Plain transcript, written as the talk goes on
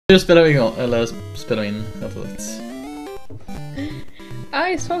Nu spelar vi igång, eller spelar in helt rätt.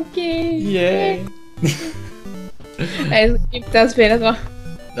 Ice Hockey! Yay! Nej, inte ens spelet va?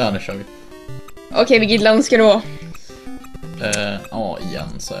 Ja, nu kör vi. Okej, vilket land ska det vara? Ja, igen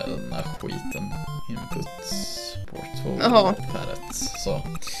så är den här skiten. Input, port 2, Jaha. pallet, så.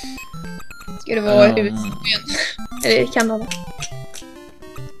 Ska det vara USA igen? Eller Kanada?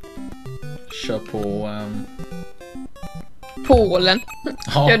 Kör på... Polen.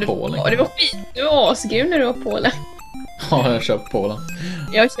 Ja, Polen. Ja, det var skit. Du var asgrym när du var Polen. Ja, jag kör på Polen.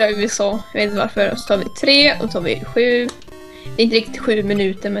 Jag kör USA. Jag vet inte varför. Så tar vi 3 och tar vi 7. Det är inte riktigt 7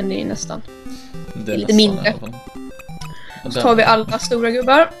 minuter, men det är nästan. Det är lite nästan mindre. i alla fall. Så tar vi alla stora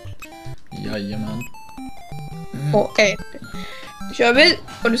gubbar. Jajamän. Och nu kör vi.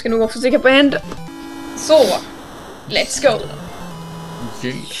 Och du ska nog också trycka på end. Så. Let's go.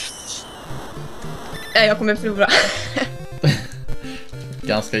 Yeah. Nej, jag kommer förlora.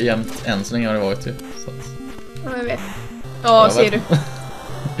 Ganska jämnt än så länge har det varit ju. Så att... Ja, jag vet. Ja, jag ser vet. du.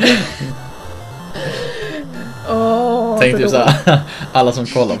 Tänkte ju såhär, alla som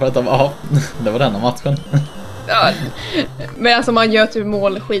kollar på detta, ja, det var denna matchen. Ja, men alltså man gör typ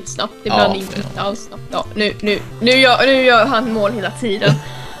mål skitsnabbt. Ibland Ja, inte alls snabbt. Ja, nu gör han mål hela tiden.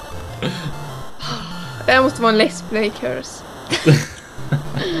 Det här måste vara en let's play curse.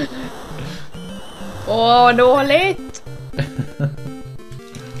 Åh, dåligt.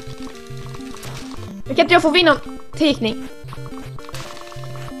 Nu kan inte jag få vinna en teckning.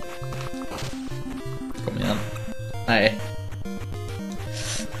 Kom igen. Nej.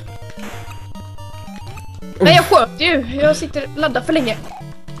 Nej, jag sköt ju. Jag sitter laddad för länge.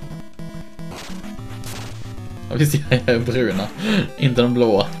 Ja, visst, jag är bruna. Inte de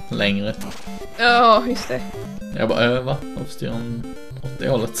blåa längre. Ja, just det. Jag bara, va? Varför styr han åt det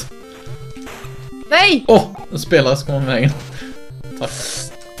hållet? Nej! En spelare ska komma med vägen. Tack.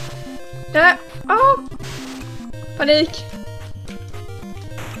 Nej. Panik.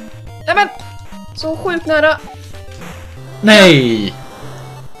 Nej men. Så sjukt nära. Nej!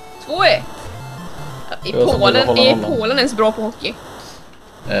 2-1. I Polen ens bra på hockey.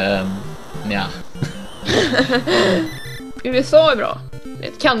 Nja. USA är bra.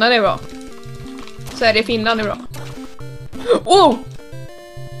 Kanada är bra. Sverige, Finland är bra. Oh!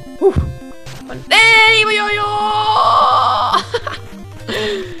 Nej, vad gör jag?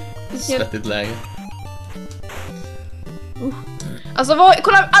 Svettigt läge. Alltså,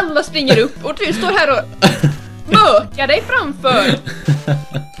 kolla, alla springer upp och du står här och mökar dig framför.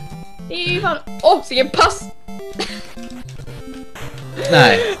 Det är ju fan... vilken pass!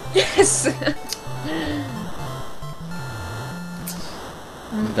 Nej. Yes!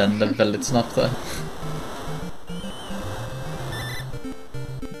 Vänder väldigt snabbt där.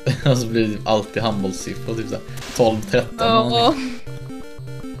 Och så blir det alltid handbollssiffror, typ såhär 12-13.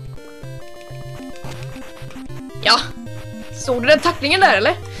 Ja. Såg du den tacklingen där,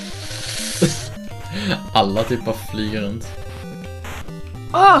 eller? Alla typ bara flyger runt.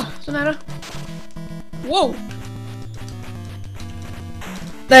 Så nära. Wow.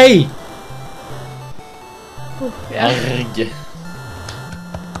 Nej! Ja. Arg.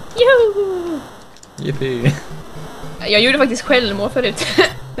 Juhu. Yippie. Jag gjorde faktiskt självmål förut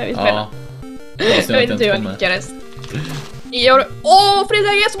när vi spelade. Jag vet inte hur jag lyckades.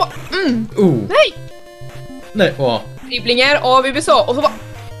 Friläge så bara... Nej! Nej, Dribblingar av USA och så bara...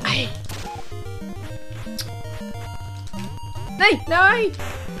 Nej!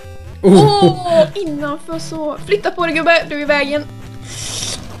 Innanför så... Flytta på dig gubbe, du är i vägen.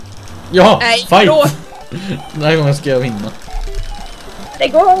 Ja, nej, fight! förlåt. Den här gången ska jag vinna. Det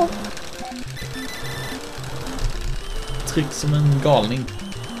går! Tryck som en galning.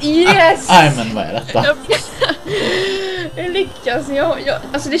 Yes! Nej, men vad är detta? Jag lyckas.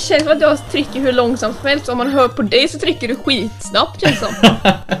 Alltså det känns som att jag trycker hur långsamt som helst. Om man hör på dig så trycker du skitsnabbt, känns som.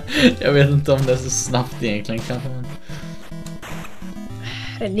 Jag vet inte om det är så snabbt egentligen kanske. Men...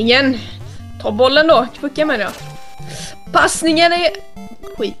 Räddningen. Ta bollen då. Pucka med det. Passningen är...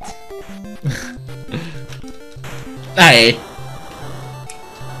 skit. Nej!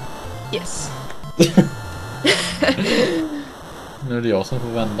 Yes. Nu är det jag som får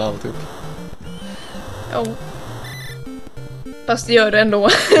vända alltihop. Ja. Fast det gör det ändå.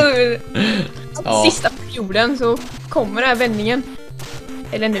 Ja. Sista perioden så kommer den här vändningen.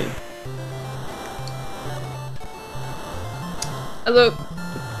 Eller nu. Alltså,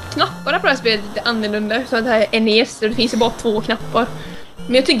 knapparna på det här spelet är lite annorlunda. Så att det här är NES, det finns ju bara 2 knappar.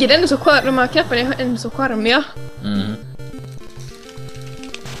 Men jag tycker den är så de här knapparna är ändå så charmiga.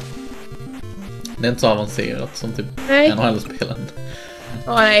 Det är inte så avancerat som typ NHL-spelen.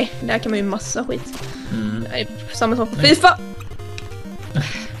 Nej, där kan man ju massa skit. Nej, samma sak på FIFA.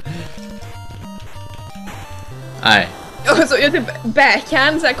 Nej. Alltså, jag typ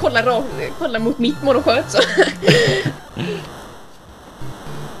backhand så här, kollar mot mitt mål och sköt så.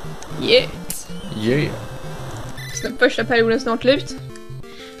 Yes. Yeah. Så den första perioden är snart slut.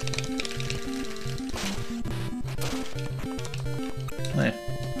 Nej.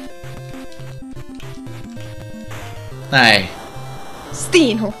 Nej.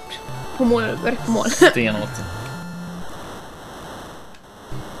 Stenhårt. På mål, rätt på mål. Stenhårt.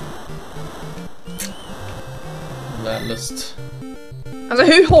 Vällust. Alltså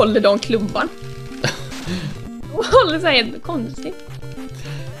hur håller de klubban? De håller sig helt konstigt.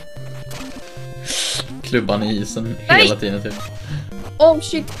 Klubban i isen Nej. hela tiden typ. Oh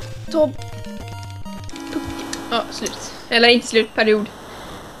shit, Tob. Ja, slut. Eller inte slut, period.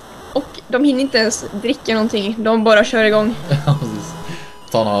 Och de hinner inte ens dricka någonting. De bara kör igång. Ja, precis.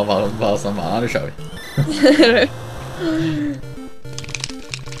 Ta några varv bara sen bara, nu kör vi.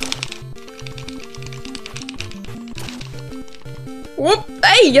 Oh,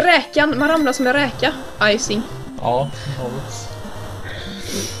 nej, räkan! Man ramlar som en räka. Icing. Ja, något.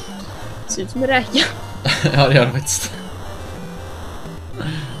 Ser ut som en räka. Ja, det gör det faktiskt.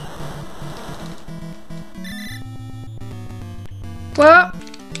 Wow.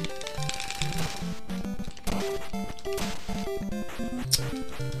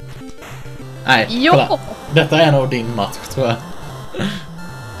 Nej, Jo. kolla. Detta är nog din match, tror jag.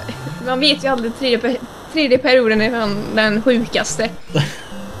 Man vet ju aldrig, tredje perioden är fan den sjukaste.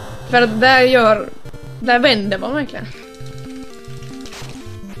 För att där vänder man verkligen.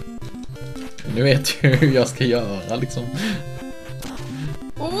 Nu vet jag hur jag ska göra liksom.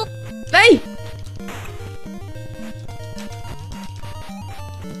 Oh, nej!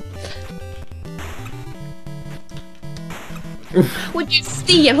 Och det är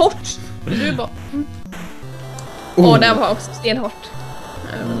stenhårt. Du bara... Åh, det var också stenhårt.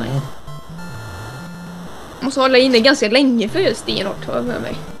 Nej. Måste hålla inne ganska länge för just stenhårt för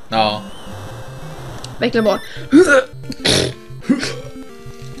mig. Ja. Verkligen bara...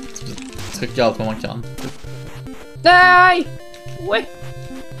 Trycka allt vad man kan. Nej! Oj.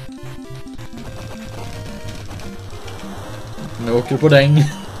 Nu åker du på däng.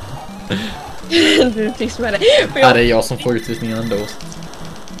 Du tycks med det. Ja, det är jag som får utvisningen ändå.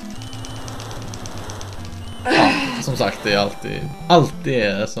 Ja, som sagt, det är alltid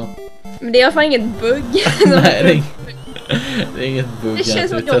är det så. Men det är i alla fall inget bugg. Nej, det är inget bugg. Det känns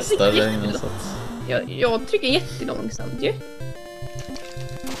som vi att jag testar trycker det innan så att... jag trycker jättelångsamt ju.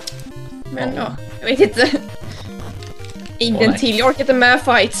 Men ja, jag vet inte. Ingen till, jag orkar inte med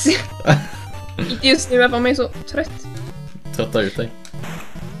fights. Inte just nu, jag är så trött. Trötta ut dig.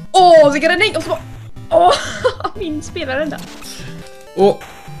 Åh, så kan den och så bara... Åh, min spelare där. Åh,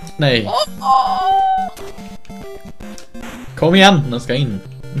 nej. Kom igen, den ska in.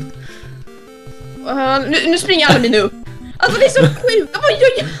 Nu springer alla mina upp. Alltså det är så sjukt. Vad gör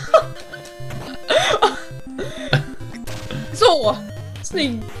jag? Så,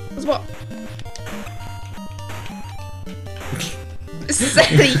 snygg. Och så bara...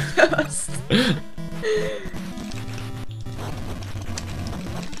 Seriöst.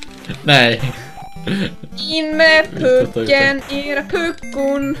 Nej. In med pucken, era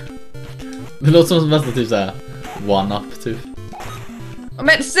puckon. Det låter som bästa typ såhär one-up typ.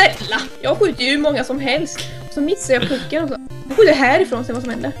 Men snälla, jag skjuter ju hur många som helst. Så missar jag pucken och så. Jag skjuter härifrån, se vad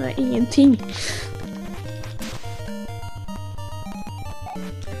som händer. Nej, ingenting.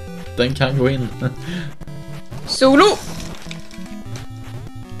 Den kan gå in. Solo!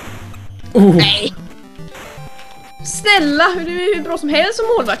 Nej! Snälla, du är hur bra som helst som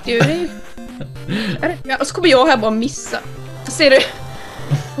målvakt ju. Ja, och så kommer jag här bara missa. Ser du?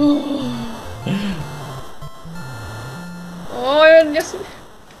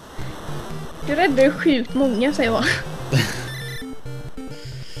 Jag räddar ju sjukt många, säger jag.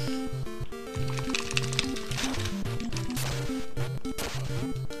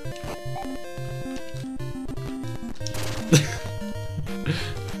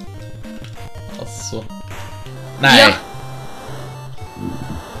 Alltså. Nej. Ja.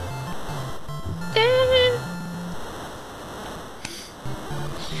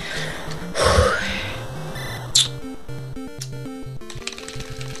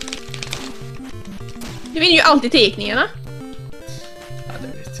 Du vinner ju alltid teckningarna. Ja, det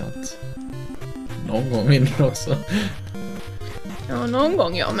vet jag inte. Någon gång vinner du också. Ja, någon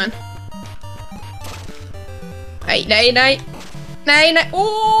gång ja, men... Nej, nej, nej. Nej, nej.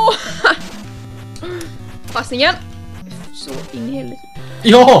 Åh! Passningen. Så in i helvete.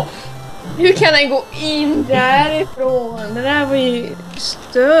 Ja! Hur kan den gå in därifrån? Det där var ju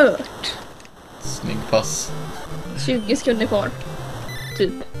stört. Snygg pass. 20 sekunder kvar.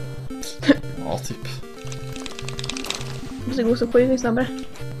 Typ. Ja, typ. Det måste gå så sjukt snabbare. Kan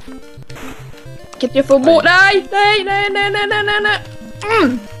inte jag få båda? Nej!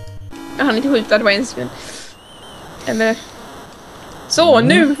 Jag hann inte skjuta, det var en sekund. Eller... Så,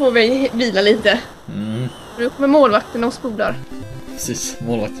 nu får vi vila lite. Nu kommer målvakten och spolar. Precis,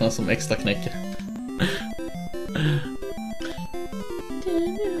 målvakterna som extra knäcker.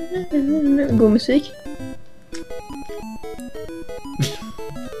 God musik.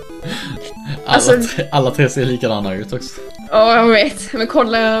 Alla tre ser likadana ut också. Ja, jag vet. Men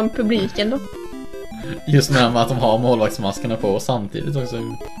kolla publiken då. Just med att de har målvaktsmaskerna på samtidigt också.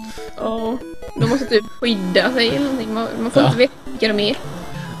 Ja, de måste typ skydda sig eller någonting. Man får inte veta vilka de är.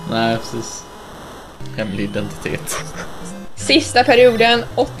 Nej, precis. Hemlig identitet. Sista perioden,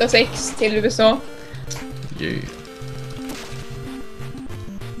 8-6 till USA. Yeah.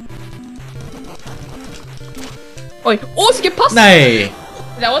 Oj, ska jag passa? Nej!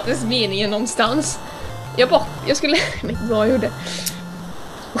 Det var inte ens meningen någonstans. Jag skulle... Jag vet inte vad jag gjorde.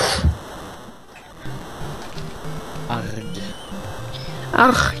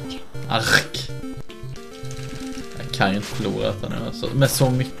 Arg. Jag kan ju inte förlora detta nu alltså. Men så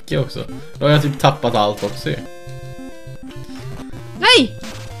mycket också. Då har jag typ tappat allt också. Nej!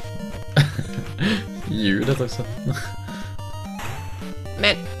 Ljudet också.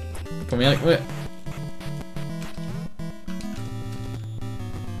 Men... Kom igen.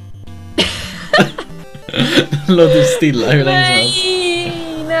 Låt du stilla hur länge som helst.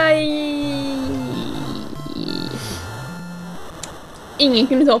 Nej! Ingen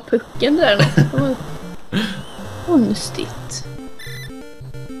kunde ta pucken där. Konstigt.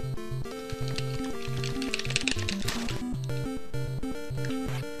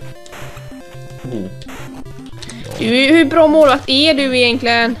 Hur bra målvakt är du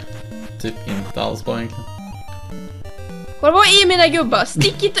egentligen? Typ inte alls bra egentligen. Vad är mina gubbar?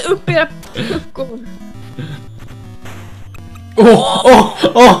 Stick inte upp era puckor.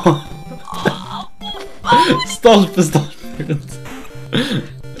 Stolpe.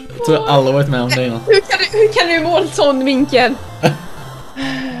 Jag tror jag aldrig varit med om det innan. Hur kan du måla sån vinkel?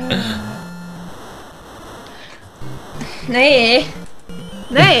 Nej.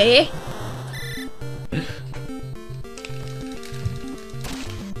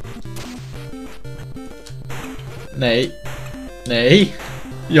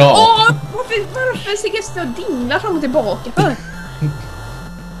 Ja. Varför ska jag stå och dingla fram och tillbaka för?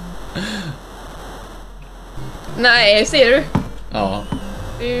 Nej, ser du? Ja.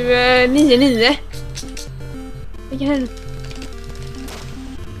 Du 9-9. Vilken här?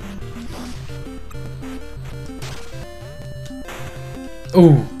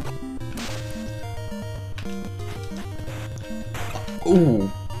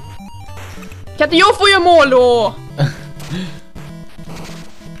 Kan inte jag få göra mål då?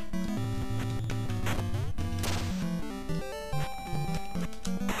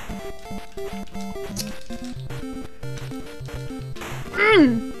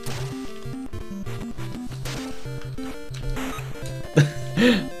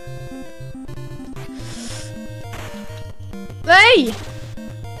 Nej!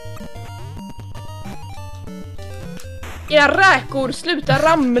 Era räkor, sluta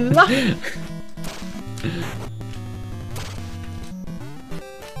ramla!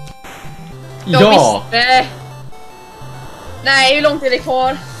 Jag visste! Nej, hur långt är det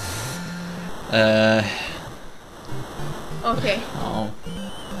kvar? Okej. Ja.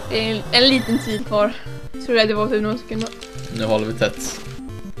 Det är en liten tid kvar. Jag tror det var typ några sekunder. Nu håller vi tätt.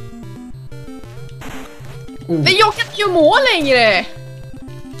 Men jag kan inte göra mål längre!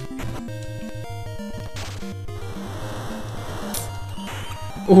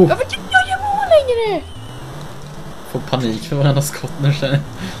 Varför kan jag göra mål längre? Får panik för varandra skott nu känner jag.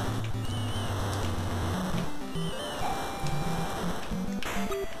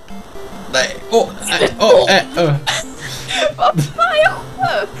 Nej, Vad fan, jag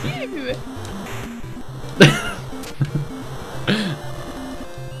sköt ju!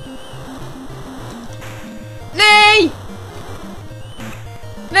 Nej!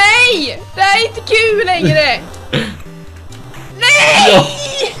 Nej! Det här är inte kul längre! Nej! Ja.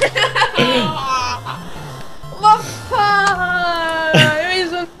 Vad fan! Jag är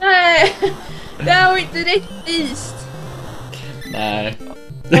så... Nej! Det här var inte rättvist. Nej.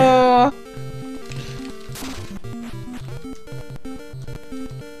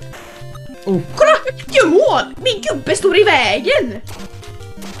 Kolla! Jag kan göra mål! Min gubbe står i vägen!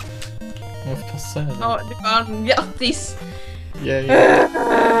 Varför passar jag? Ja, du vann. Grattis! Yay.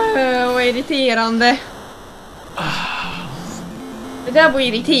 Vad irriterande. Det där var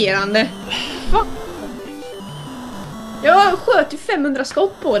irriterande. Va? Jag sköt ju 500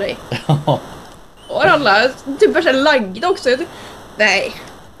 skott på dig. Ja. Och alla typ var så laggade också. Nej.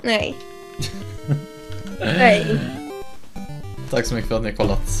 Nej. Nej. Tack så mycket för att ni har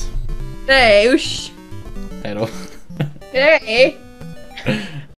kollat. Nej, usch. Hej då. Nej.